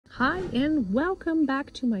Hi and welcome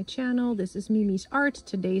back to my channel. This is Mimi's Art.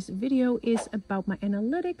 Today's video is about my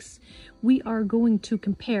analytics. We are going to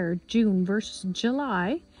compare June versus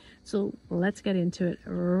July. So let's get into it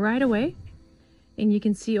right away. And you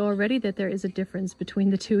can see already that there is a difference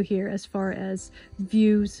between the two here as far as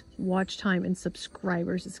views, watch time, and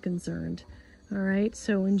subscribers is concerned. All right,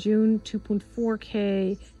 so in June,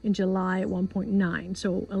 2.4K, in July, 1.9,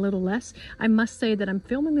 so a little less. I must say that I'm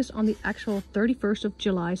filming this on the actual 31st of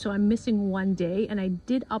July, so I'm missing one day, and I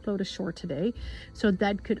did upload a short today, so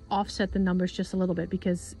that could offset the numbers just a little bit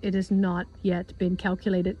because it has not yet been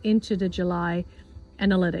calculated into the July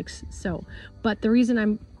analytics. So, but the reason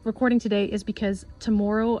I'm recording today is because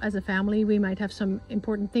tomorrow as a family, we might have some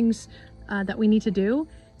important things that we need to do.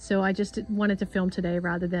 So I just wanted to film today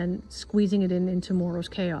rather than squeezing it in tomorrow's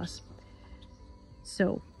chaos.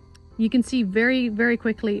 So you can see very, very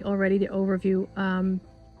quickly already the overview.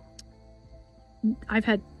 I've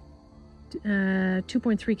had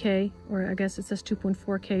 2.3K, or I guess it says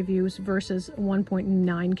 2.4K views versus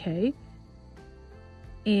 1.9K.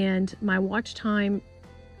 And my watch time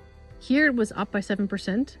here was up by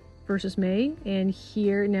 7% versus May. And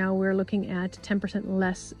here now we're looking at 10%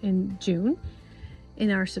 less in June. In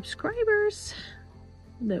our subscribers,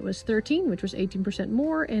 that was 13, which was 18%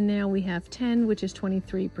 more, and now we have 10, which is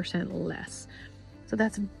 23% less. So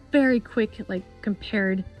that's very quick, like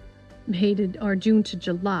compared our June to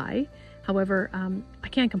July. However, I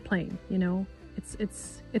can't complain. You know,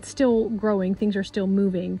 it's still growing. Things are still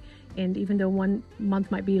moving, and even though one month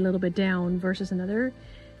might be a little bit down versus another,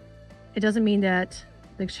 it doesn't mean that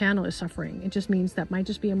the channel is suffering. It just means that might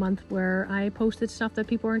just be a month where I posted stuff that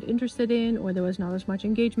people aren't interested in, or there was not as much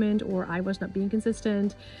engagement, or I was not being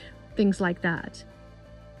consistent, things like that.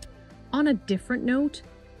 On a different note,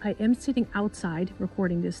 I am sitting outside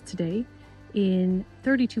recording this today in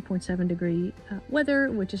 32.7 degree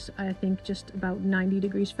weather, which is I think just about 90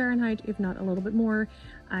 degrees Fahrenheit, if not a little bit more.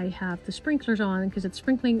 I have the sprinklers on because it's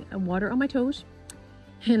sprinkling water on my toes,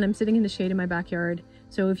 and I'm sitting in the shade in my backyard.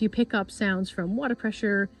 So if you pick up sounds from water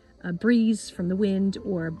pressure, a breeze from the wind,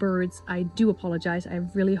 or birds, I do apologize. I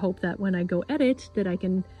really hope that when I go edit that I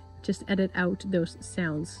can just edit out those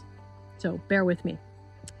sounds. So bear with me.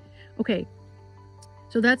 Okay,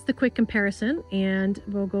 so that's the quick comparison, and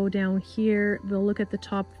we'll go down here. We'll look at the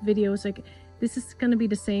top videos. Like this is going to be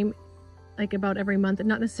the same like about every month,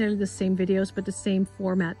 not necessarily the same videos, but the same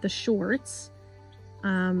format. The shorts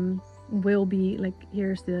will be like,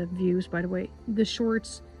 here's the views, by the way. The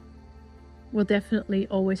shorts will definitely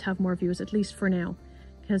always have more views, at least for now,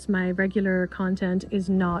 because my regular content is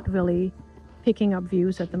not really picking up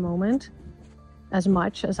views at the moment as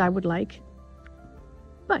much as I would like.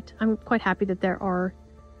 But I'm quite happy that there are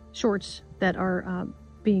shorts that are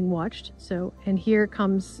being watched. So, and here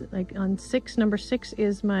comes like on number 6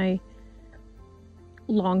 is my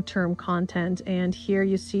long-term content, and here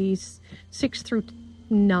you see 6 through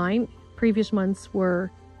 9 previous months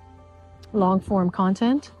were long form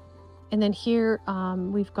content. And then here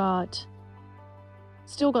we've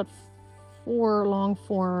still got 4 long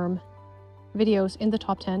form videos in the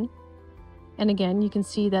top 10. And again, you can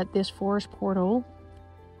see that this forest portal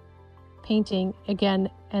painting again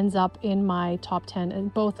ends up in my top 10,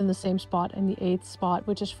 and both in the same spot, in the 8th spot,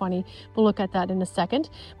 which is funny. We'll look at that in a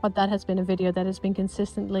second, but that has been a video that has been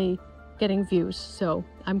consistently getting views, so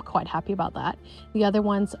I'm quite happy about that. The other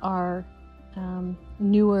ones are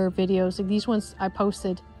newer videos. Like these ones I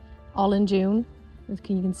posted all in June. You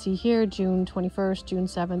can see here June 21st, June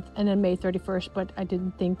 7th, and then May 31st, but I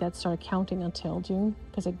didn't think that started counting until June,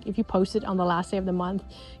 because if you post it on the last day of the month,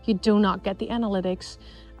 you do not get the analytics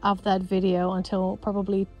of that video until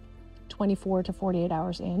probably 24 to 48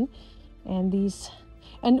 hours in.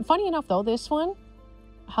 And funny enough though, this one,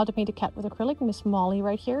 How to Paint a Cat with Acrylic, Miss Molly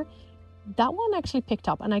right here, that one actually picked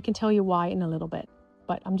up, and I can tell you why in a little bit,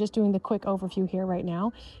 but I'm just doing the quick overview here right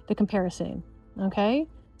now, the comparison. Okay,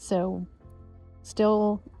 so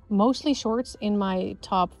still mostly shorts in my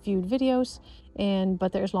top viewed videos,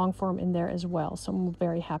 but there's long form in there as well, so I'm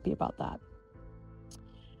very happy about that.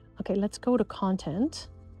 Okay, let's go to content,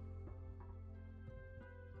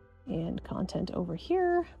 and content over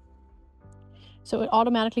here. So it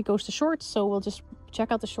automatically goes to shorts, so we'll just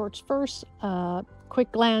check out the shorts first.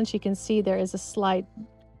 Quick glance, you can see there is a slight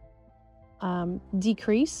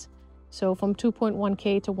decrease, so from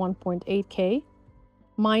 2.1K to 1.8K.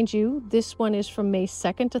 Mind you, this one is from May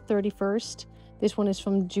 2nd to 31st. This one is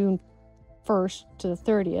from June 1st to the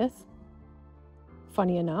 30th.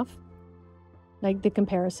 Funny enough, like the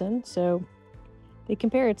comparison. So they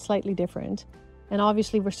compare it slightly different. And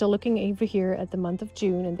obviously we're still looking over here at the month of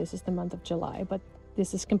June, and this is the month of July, but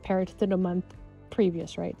this is compared to the month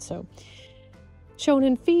previous, right? So shown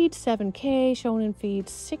in feed 7K, shown in feed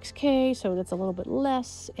 6K, so that's a little bit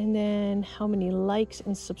less. And then how many likes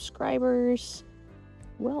and subscribers?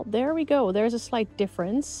 Well, there we go. There's a slight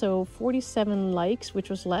difference. So 47 likes,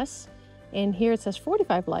 which was less. And here it says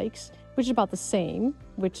 45 likes, which is about the same,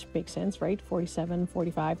 which makes sense, right? 47,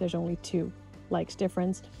 45, there's only 2 likes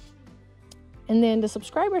difference. And then the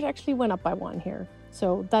subscribers actually went up by 1 here.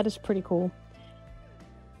 So that is pretty cool.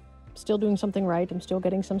 Still doing something right. I'm still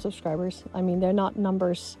getting some subscribers. I mean, they're not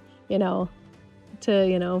numbers, you know, to,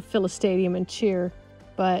 you know, fill a stadium and cheer,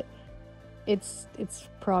 but it's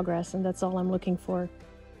progress, and that's all I'm looking for.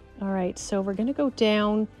 All right, so we're going to go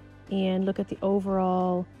down and look at the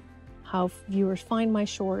overall, how viewers find my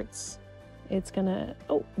shorts. It's going to,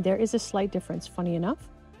 oh, there is a slight difference, funny enough.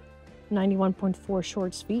 91.4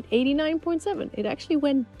 shorts feed, 89.7. It actually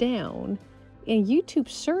went down. And YouTube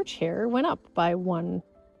search here went up by 1,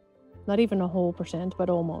 not even a whole percent, but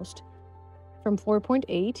almost. From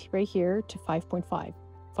 4.8 right here to 5.5.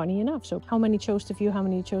 Funny enough. So how many chose to view, how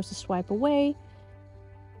many chose to swipe away?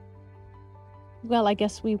 Well, I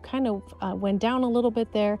guess we kind of went down a little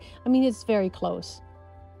bit there. I mean, it's very close.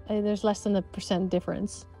 There's less than a %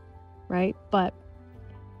 difference, right? But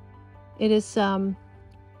it is,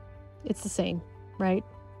 it's the same, right?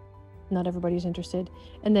 Not everybody's interested.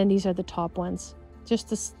 And then these are the top ones.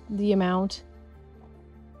 Just the amount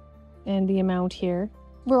and the amount here.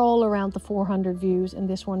 We're all around the 400 views, and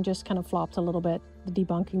this one just kind of flopped a little bit. The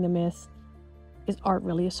debunking the myth. Is art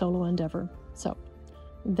really a solo endeavor? So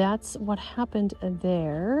that's what happened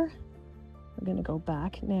there. We're going to go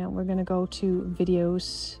back now. We're going to go to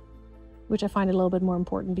videos, which I find a little bit more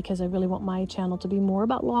important because I really want my channel to be more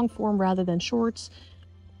about long form rather than shorts.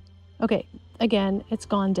 Okay, again, it's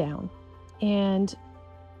gone down. And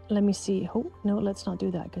let me see. Oh, no, let's not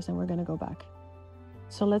do that because then we're going to go back.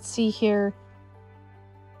 So let's see here.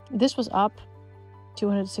 This was up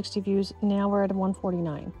 260 views. Now we're at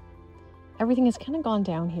 149. Everything has kind of gone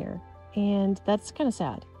down here, and that's kind of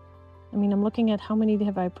sad. I mean, I'm looking at how many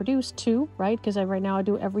have I produced? 2, right? Because right now I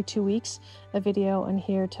do every 2 weeks a video, and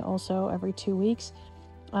here to also every 2 weeks.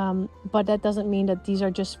 But that doesn't mean that these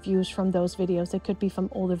are just views from those videos. They could be from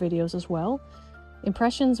older videos as well.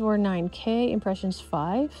 Impressions were 9K, impressions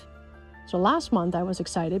 5. So last month I was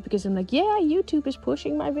excited because I'm like, yeah, YouTube is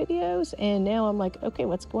pushing my videos. And now I'm like, okay,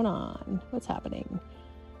 what's going on? What's happening?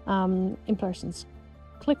 Impressions.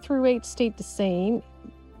 Click-through rate stayed the same.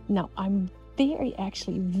 Now I'm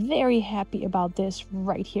actually very happy about this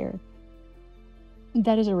right here.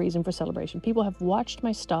 That is a reason for celebration. People have watched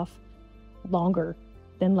my stuff longer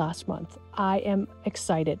than last month. I am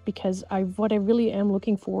excited because what I really am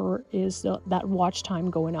looking for is that watch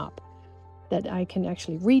time going up. That I can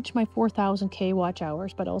actually reach my 4,000K watch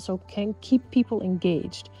hours, but also can keep people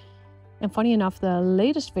engaged. And funny enough, the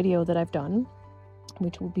latest video that I've done,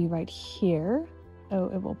 which will be right here. Oh,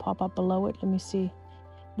 it will pop up below it. Let me see.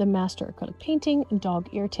 The Master Acrylic Painting and Dog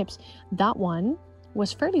Ear Tips. That one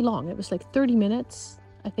was fairly long. It was like 30 minutes,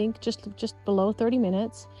 I think, just below 30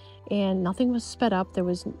 minutes. And nothing was sped up. There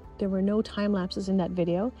were no time lapses in that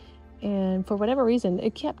video. And for whatever reason,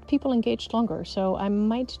 it kept people engaged longer. So I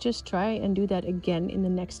might just try and do that again in the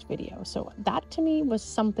next video. So that to me was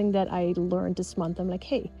something that I learned this month. I'm like,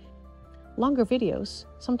 hey, longer videos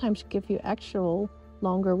sometimes give you actual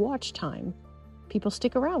longer watch time. People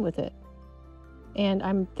stick around with it. And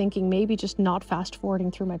I'm thinking maybe just not fast forwarding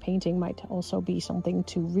through my painting might also be something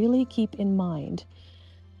to really keep in mind.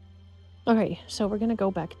 Okay, so we're gonna go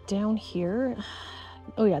back down here.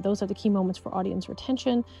 Oh yeah, those are the key moments for audience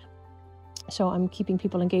retention. So I'm keeping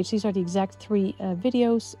people engaged. These are the exact 3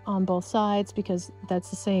 videos on both sides because that's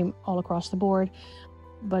the same all across the board.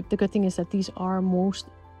 But the good thing is that these are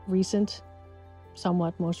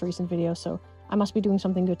somewhat most recent videos. So I must be doing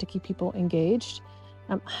something good to keep people engaged.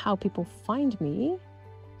 How people find me.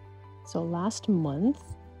 So last month,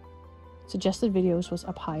 suggested videos was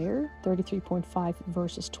up higher, 33.5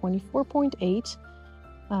 versus 24.8.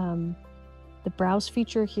 The browse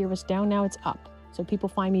feature here was down, now it's up. So people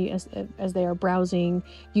find me as they are browsing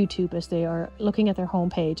YouTube, as they are looking at their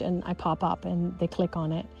homepage, and I pop up and they click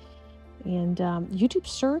on it. And YouTube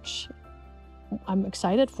search, I'm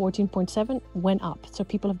excited, 14.7 went up. So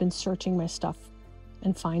people have been searching my stuff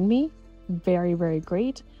and find me. Very, very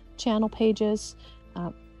great. Channel pages.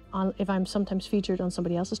 If I'm sometimes featured on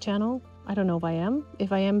somebody else's channel, I don't know if I am.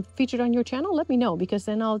 If I am featured on your channel, let me know, because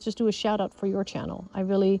then I'll just do a shout out for your channel. I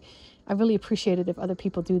really appreciate it if other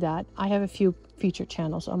people do that. I have a few featured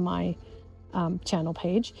channels on my channel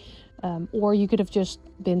page, or you could have just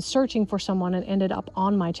been searching for someone and ended up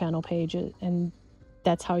on my channel page, and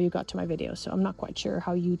that's how you got to my video. So I'm not quite sure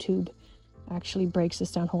how YouTube actually breaks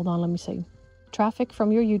this down. Hold on, let me see. Traffic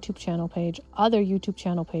from your YouTube channel page, other YouTube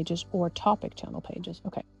channel pages, or topic channel pages.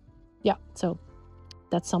 Okay. Yeah, so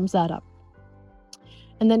that sums that up.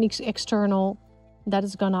 And then external, that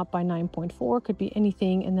has gone up by 9.4, could be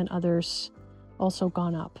anything, and then others also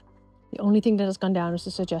gone up. The only thing that has gone down is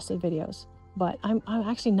the suggested videos. But I'm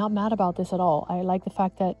actually not mad about this at all. I like the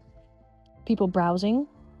fact that people browsing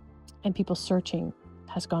and people searching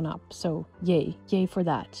has gone up. So yay for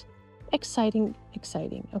that. Exciting.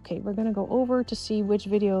 Okay, we're gonna go over to see which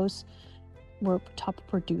videos were top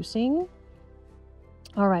producing.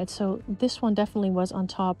 All right, so this one definitely was on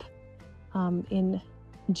top in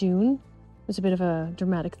June. It was a bit of a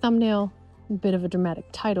dramatic thumbnail, a bit of a dramatic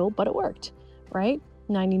title, but it worked, right?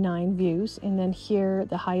 99 views. And then here,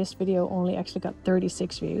 the highest video only actually got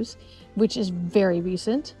 36 views, which is very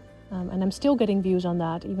recent. And I'm still getting views on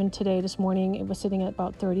that. Even today, this morning, it was sitting at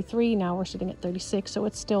about 33. Now we're sitting at 36. So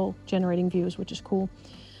it's still generating views, which is cool.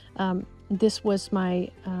 This was my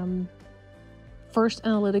first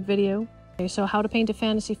analytic video. Okay, so how to paint a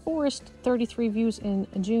fantasy forest, 33 views in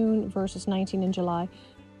June versus 19 in July,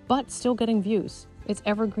 but still getting views. It's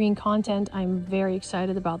evergreen content. I'm very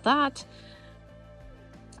excited about that.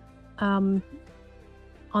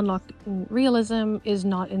 Unlocked Realism is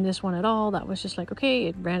not in this one at all. That was just like, okay,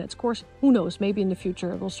 it ran its course. Who knows, maybe in the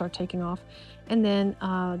future it will start taking off. And then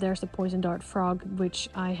there's the Poison Dart Frog, which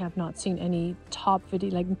I have not seen any top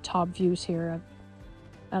video, like top views here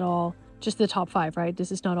at all. Just the top 5, right?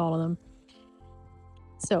 This is not all of them.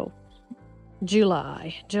 So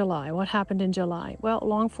July, what happened in July? Well,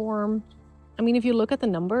 long form, I mean, if you look at the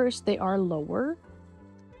numbers, they are lower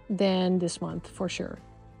than this month for sure.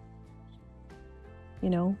 You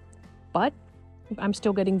know, but I'm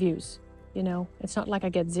still getting views. You know, it's not like I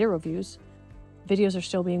get 0 views. Videos are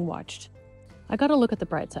still being watched. I got to look at the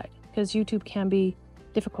bright side, because YouTube can be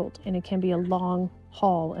difficult and it can be a long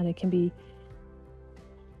haul and it can be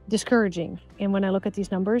discouraging. And when I look at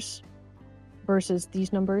these numbers versus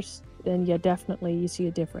these numbers, then yeah, definitely you see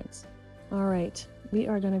a difference. All right, we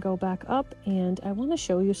are going to go back up, and I want to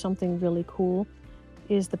show you something really cool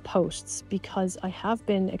is the posts, because I have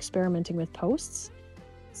been experimenting with posts.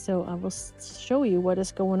 So I will show you what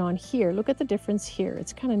is going on here. Look at the difference here.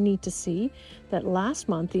 It's kind of neat to see that last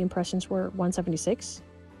month the impressions were 176.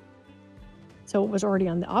 So it was already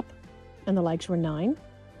on the up and the likes were 9.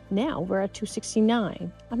 Now we're at 269.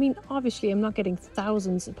 I mean, obviously I'm not getting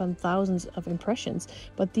thousands upon thousands of impressions,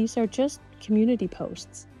 but these are just community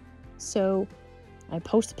posts. So I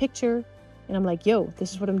post a picture and I'm like, yo,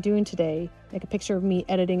 this is what I'm doing today. Like a picture of me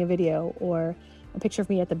editing a video, or a picture of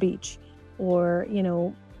me at the beach, or, you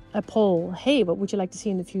know, a poll. Hey, what would you like to see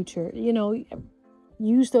in the future? You know,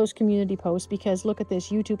 use those community posts, because look at this.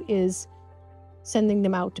 YouTube is sending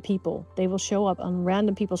them out to people. They will show up on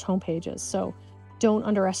random people's homepages. So don't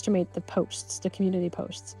underestimate the posts, the community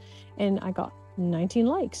posts. And I got 19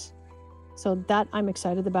 likes. So that I'm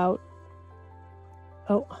excited about.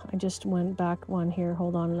 Oh, I just went back one here.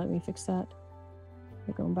 Hold on, let me fix that.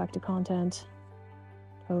 We're going back to content,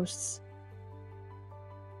 posts.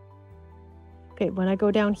 Okay, when I go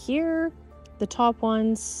down here, the top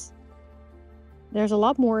ones, there's a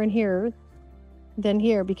lot more in here than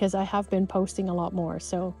here, because I have been posting a lot more.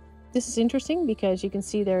 So this is interesting, because you can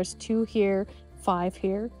see there's 2 here, 5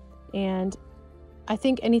 here. And I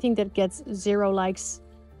think anything that gets 0 likes,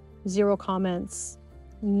 0 comments,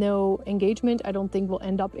 no engagement, I don't think will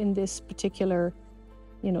end up in this particular,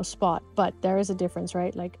 you know, spot. But there is a difference,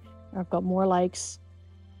 right? Like I've got more likes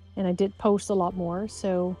and I did post a lot more,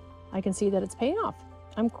 so I can see that it's paying off.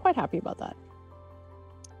 I'm quite happy about that.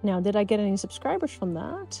 Now, did I get any subscribers from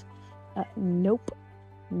that? Nope.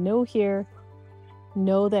 No here,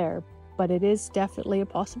 no there. But it is definitely a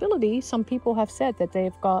possibility. Some people have said that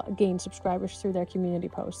they've gained subscribers through their community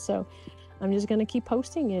posts. So I'm just going to keep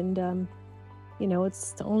posting, and you know,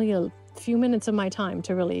 it's only a few minutes of my time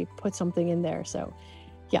to really put something in there. So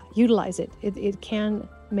yeah, utilize it. It can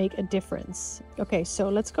make a difference. Okay, so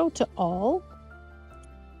let's go to all.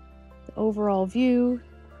 The overall view,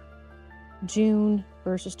 June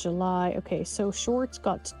versus July. Okay, so shorts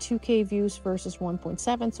got 2K views versus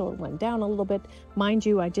 1.7, so it went down a little bit. Mind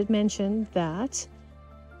you, I did mention that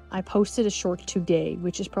I posted a short today,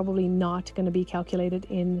 which is probably not going to be calculated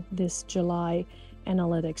in this July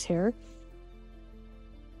analytics here.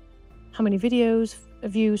 How many views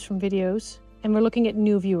from videos? And we're looking at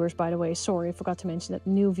new viewers, by the way. Sorry, I forgot to mention that.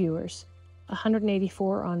 New viewers.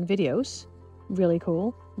 184 on videos. Really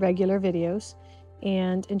cool. Regular videos.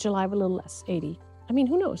 And in July, a little less, 80. I mean,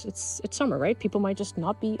 who knows? It's summer, right? People might just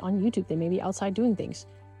not be on YouTube. They may be outside doing things.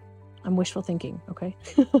 I'm wishful thinking, okay?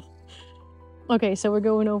 Okay, so we're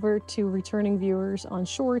going over to returning viewers on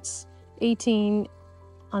shorts, 18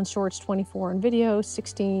 on shorts, 24 on videos,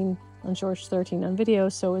 16 on shorts, 13 on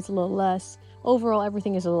videos, so it's a little less. Overall,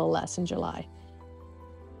 everything is a little less in July.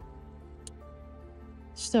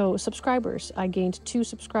 So subscribers, I gained 2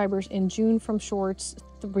 subscribers in June from shorts,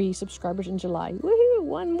 3 subscribers in July. Woohoo!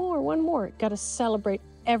 One more. Gotta celebrate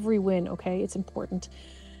every win, okay? It's important.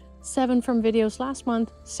 7 from videos last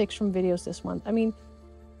month, 6 from videos this month. I mean,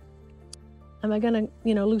 am I gonna,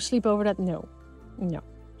 lose sleep over that? No,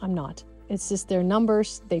 I'm not. It's just their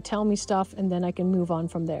numbers. They tell me stuff, and then I can move on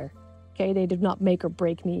from there. Okay, they did not make or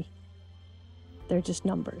break me. They're just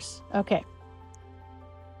numbers. Okay.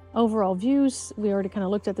 Overall views, we already kind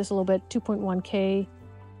of looked at this a little bit. 2.1K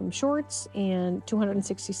from shorts, and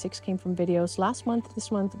 266 came from videos last month.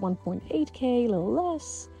 This month, 1.8K, a little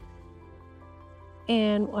less.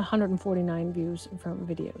 And 149 views from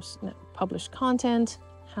videos. Now, published content,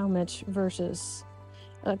 how much versus...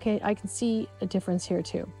 Okay, I can see a difference here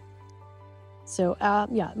too. So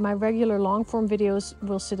yeah, my regular long form videos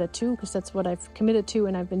will sit at 2 because that's what I've committed to,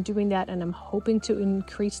 and I've been doing that, and I'm hoping to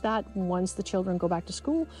increase that once the children go back to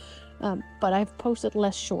school. But I've posted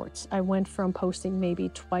less shorts. I went from posting maybe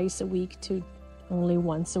twice a week to only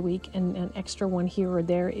once a week, and an extra one here or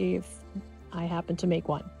there if I happen to make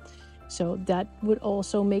one. So that would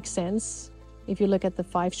also make sense if you look at the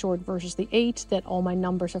 5 short versus the 8, that all my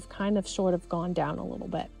numbers have kind of sort of gone down a little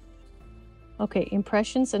bit. Okay,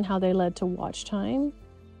 impressions and how they led to watch time.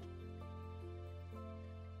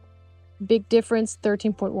 Big difference,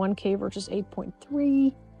 13.1K versus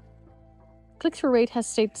 8.3. Click-through rate has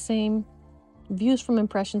stayed the same. Views from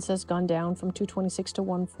impressions has gone down from 226 to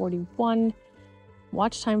 141.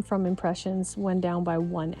 Watch time from impressions went down by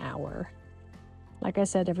 1 hour. Like I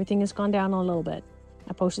said, everything has gone down a little bit.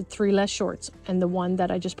 I posted 3 less shorts, and the one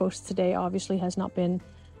that I just posted today obviously has not been,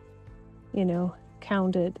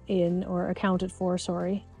 counted in or accounted for,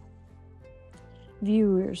 sorry.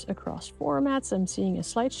 Viewers across formats, I'm seeing a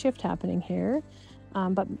slight shift happening here,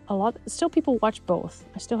 but still people watch both.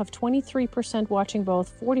 I still have 23% watching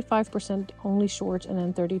both, 45% only shorts, and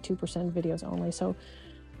then 32% videos only. So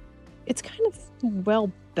it's kind of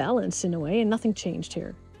well balanced in a way, and nothing changed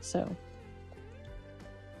here. So,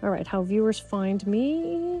 all right, how viewers find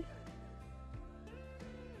me.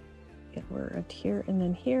 Yeah, we're at here and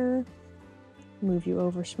then here. Move you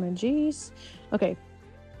over smudgies. Okay,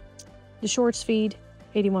 the shorts feed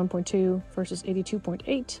 81.2 versus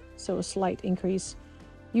 82.8, so a slight increase.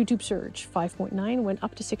 YouTube search 5.9 went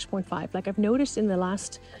up to 6.5. Like I've noticed in the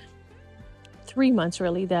last 3 months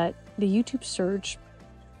really that the YouTube search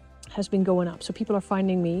has been going up, so people are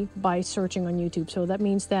finding me by searching on YouTube. So that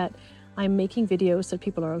means that I'm making videos that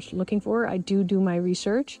people are looking for. I do my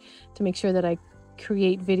research to make sure that I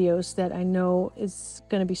create videos that I know is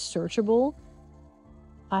going to be searchable.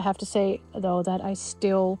 I have to say, though, that I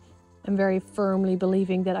still am very firmly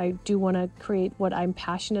believing that I do want to create what I'm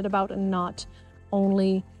passionate about and not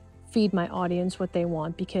only feed my audience what they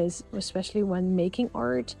want, because especially when making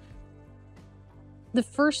art,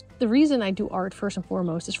 the reason I do art first and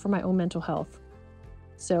foremost is for my own mental health.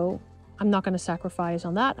 So I'm not going to sacrifice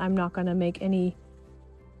on that. I'm not going to make any,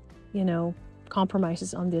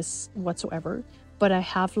 compromises on this whatsoever. But I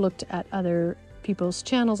have looked at other people's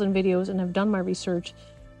channels and videos, and I've done my research,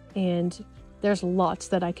 and there's lots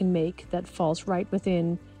that I can make that falls right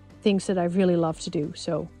within things that I really love to do.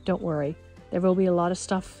 So don't worry. There will be a lot of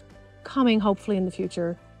stuff coming, hopefully, in the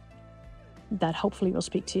future that hopefully will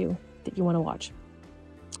speak to you, that you want to watch.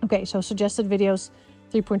 Okay, so suggested videos,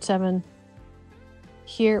 3.7.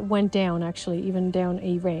 Here went down, actually, even down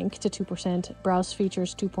a rank to 2%. Browse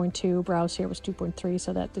features 2.2. Browse here was 2.3,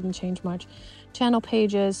 so that didn't change much. Channel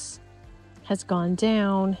pages has gone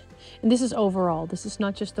down. And this is overall. This is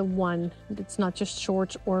not just the one. It's not just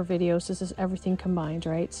shorts or videos. This is everything combined,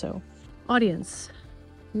 right? So, audience.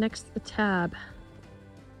 Next tab.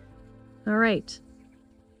 All right.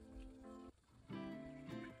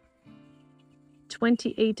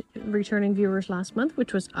 28 returning viewers last month,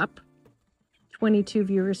 which was up. 22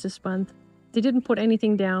 viewers this month. They didn't put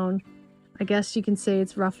anything down. I guess you can say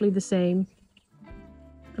it's roughly the same.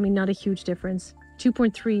 I mean, not a huge difference.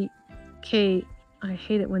 2.3K. I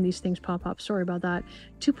hate it when these things pop up. Sorry about that.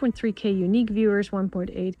 2.3K unique viewers,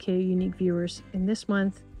 1.8K unique viewers in this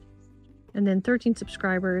month. And then 13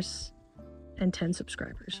 subscribers and 10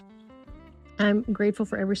 subscribers. I'm grateful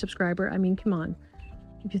for every subscriber. I mean, come on.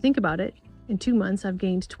 If you think about it, in 2 months, I've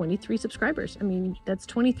gained 23 subscribers. I mean, that's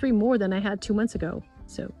 23 more than I had 2 months ago.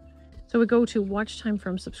 So we go to watch time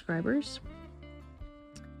from subscribers.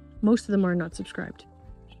 Most of them are not subscribed.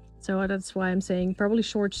 So that's why I'm saying probably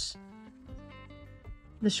shorts,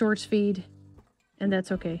 the shorts feed and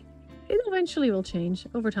that's okay. It eventually will change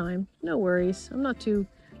over time. No worries. I'm not too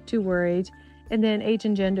worried. And then age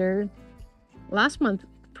and gender. Last month,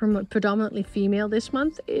 predominantly female. This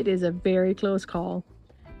month, it is a very close call.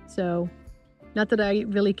 So, not that I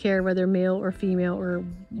really care whether male or female or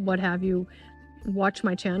what have you watch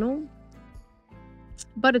my channel,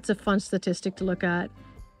 but it's a fun statistic to look at.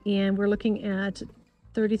 And we're looking at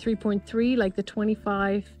 33.3, like the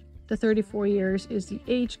 25 to 34 years is the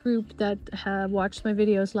age group that have watched my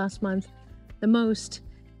videos last month the most,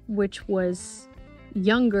 which was a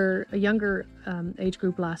younger age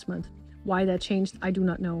group last month. Why that changed, I do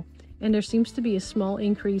not know. And there seems to be a small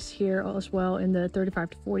increase here as well in the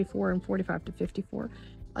 35 to 44 and 45 to 54.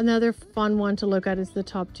 Another fun one to look at is the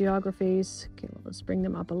top geographies. Okay, well, let's bring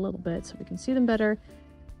them up a little bit so we can see them better.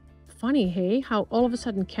 Funny, hey, how all of a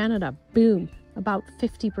sudden Canada, boom, about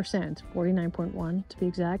 50%, 49.1 to be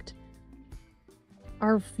exact,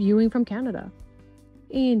 are viewing from Canada.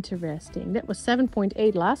 Interesting. That was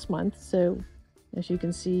 7.8 last month, so as you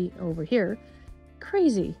can see over here,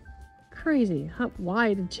 crazy.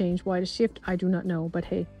 Why did it change? Why did it shift? I do not know, but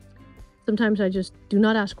hey, sometimes I just do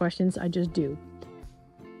not ask questions, I just do.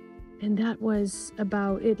 And that was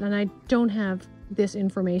about it. And I don't have this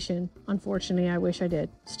information, unfortunately. I wish I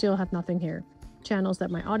did. Still have nothing here. Channels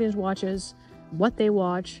that my audience watches, what they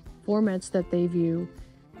watch, formats that they view.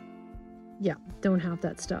 Yeah, don't have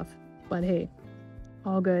that stuff, but hey,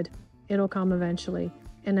 all good. It'll come eventually.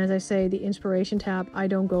 And as I say, the inspiration tab, I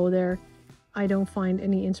don't go there. I don't find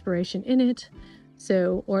any inspiration in it.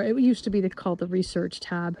 So, or it used to be called the research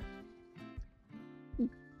tab.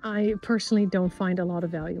 I personally don't find a lot of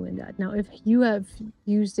value in that. Now, if you have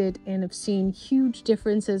used it and have seen huge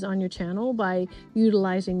differences on your channel by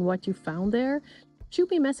utilizing what you found there,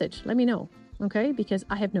 shoot me a message. Let me know, okay? Because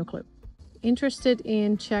I have no clue. Interested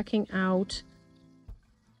in checking out,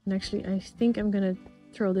 and actually, I think I'm going to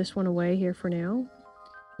throw this one away here for now.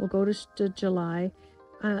 We'll go to July.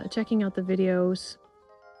 Checking out the videos.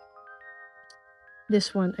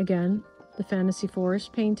 This one again, the Fantasy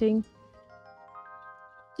Forest painting.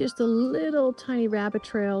 Just a little tiny rabbit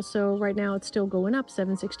trail. So right now it's still going up,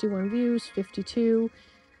 761 views, 52.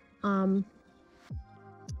 It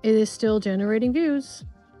is still generating views.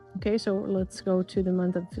 Okay, so let's go to the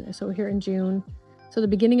month of, so here in June. So the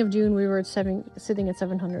beginning of June, we were sitting at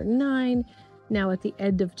 709. Now at the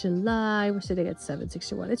end of July, we're sitting at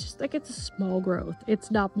 761. It's just like, it's a small growth. It's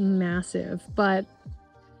not massive, but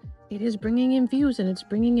it is bringing in views and it's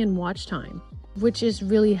bringing in watch time, which is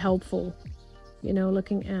really helpful. You know,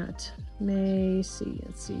 looking at May,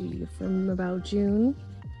 let's see, from about June.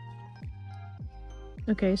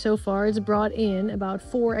 Okay, so far it's brought in about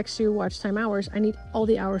 4 extra watch time hours. I need all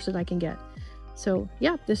the hours that I can get. So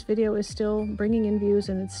yeah, this video is still bringing in views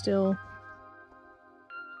and it's still,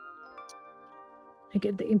 I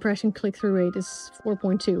get the impression click-through rate is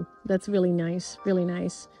 4.2. That's really nice, really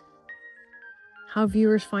nice. How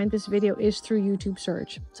viewers find this video is through YouTube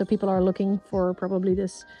search. So people are looking for probably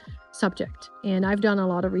this subject. And I've done a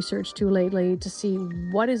lot of research too lately to see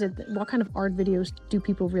what kind of art videos do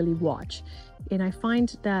people really watch. And I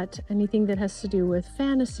find that anything that has to do with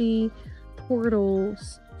fantasy,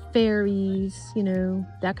 portals, fairies, you know,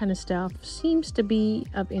 that kind of stuff seems to be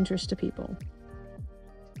of interest to people.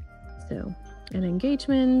 So, and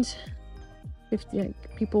engagement, 50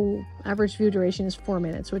 people, average view duration is 4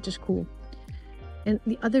 minutes, which is cool. And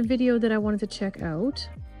the other video that I wanted to check out,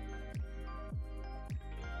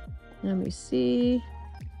 let me see,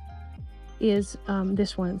 is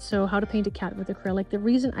this one. So how to paint a cat with acrylic. The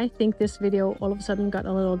reason I think this video all of a sudden got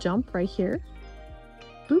a little jump right here,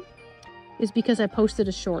 boop, is because I posted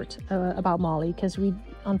a short about Molly, because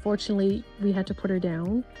unfortunately we had to put her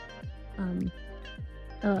down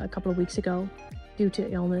a couple of weeks ago due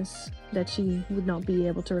to illness that she would not be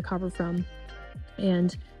able to recover from.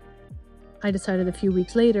 And I decided a few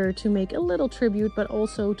weeks later to make a little tribute, but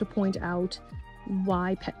also to point out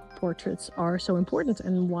why pet portraits are so important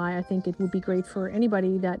and why I think it would be great for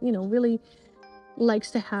anybody that, you know, really likes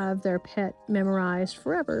to have their pet memorized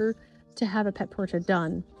forever, to have a pet portrait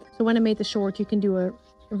done. So when I made the short, you can do a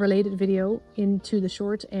related video into the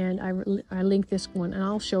short, and I linked this one, and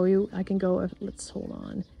I'll show you. I can go, let's hold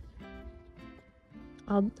on.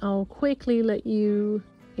 I'll quickly let you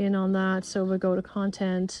in on that. So we'll go to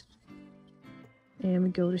content and we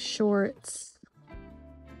go to shorts,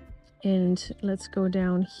 and let's go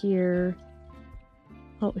down here.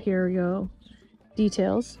 Oh, here we go.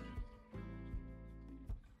 Details.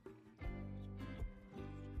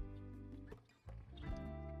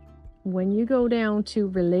 When you go down to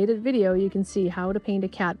related video, you can see how to paint a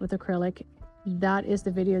cat with acrylic that is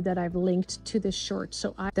the video that I've linked to this short.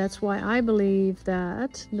 So that's why I believe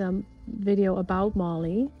that the video about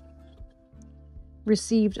Molly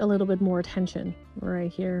received a little bit more attention.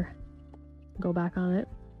 Right here, go back on it.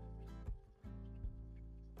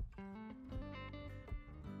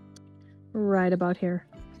 Right about here,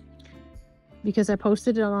 because I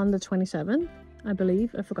posted it on the 27th, I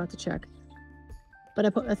believe. I forgot to check, but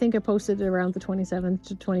I think I posted it around the 27th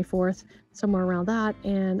to 24th, somewhere around that,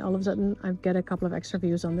 and all of a sudden I get a couple of extra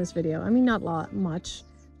views on this video. I mean, not much,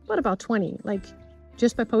 but about 20, like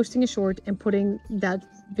just by posting a short and putting that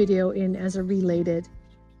video in as a related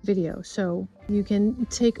video. So you can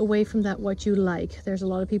take away from that what you like. There's a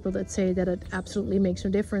lot of people that say that it absolutely makes no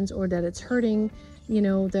difference, or that it's hurting, you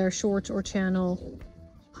know, their shorts or channel.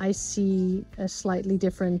 I see a slightly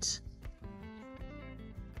different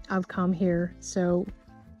outcome here. So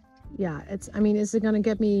yeah, I mean, is it going to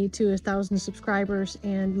get me to 1,000 subscribers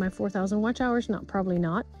and my 4,000 watch hours? No, probably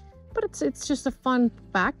not, but it's just a fun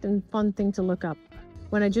fact and fun thing to look up.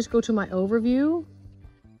 When I just go to my overview,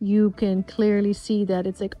 you can clearly see that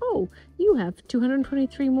it's like, oh, you have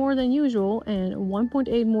 223 more than usual and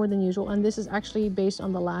 1.8 more than usual. And this is actually based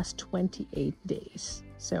on the last 28 days.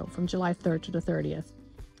 So from July 3rd to the 30th.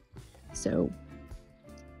 So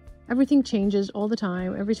everything changes all the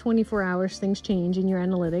time. Every 24 hours, things change in your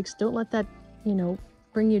analytics. Don't let that, you know,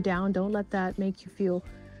 bring you down. Don't let that make you feel,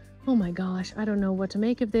 oh my gosh, I don't know what to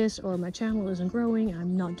make of this, or my channel isn't growing,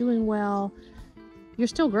 I'm not doing well. You're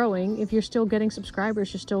still growing. If you're still getting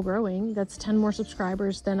subscribers, you're still growing. That's 10 more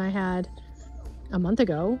subscribers than I had a month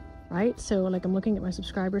ago, right? So like, I'm looking at my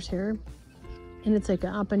subscribers here and it's like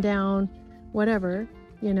up and down, whatever,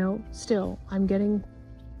 you know, still I'm getting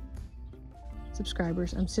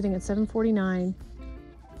subscribers. I'm sitting at 749.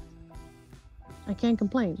 I can't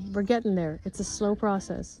complain. We're getting there. It's a slow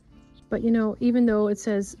process. But you know, even though it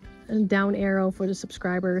says a down arrow for the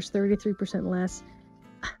subscribers, 33% less,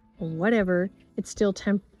 whatever, it's still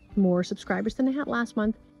 10 more subscribers than I had last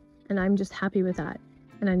month, and I'm just happy with that.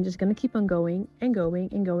 And I'm just going to keep on going and going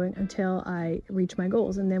and going until I reach my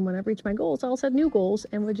goals. And then when I've reached my goals, I'll set new goals,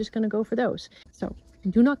 and we're just going to go for those. So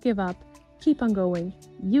do not give up. Keep on going.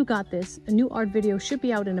 You got this. A new art video should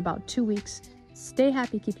be out in about 2 weeks. Stay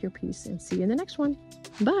happy, keep your peace, and see you in the next one.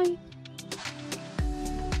 Bye.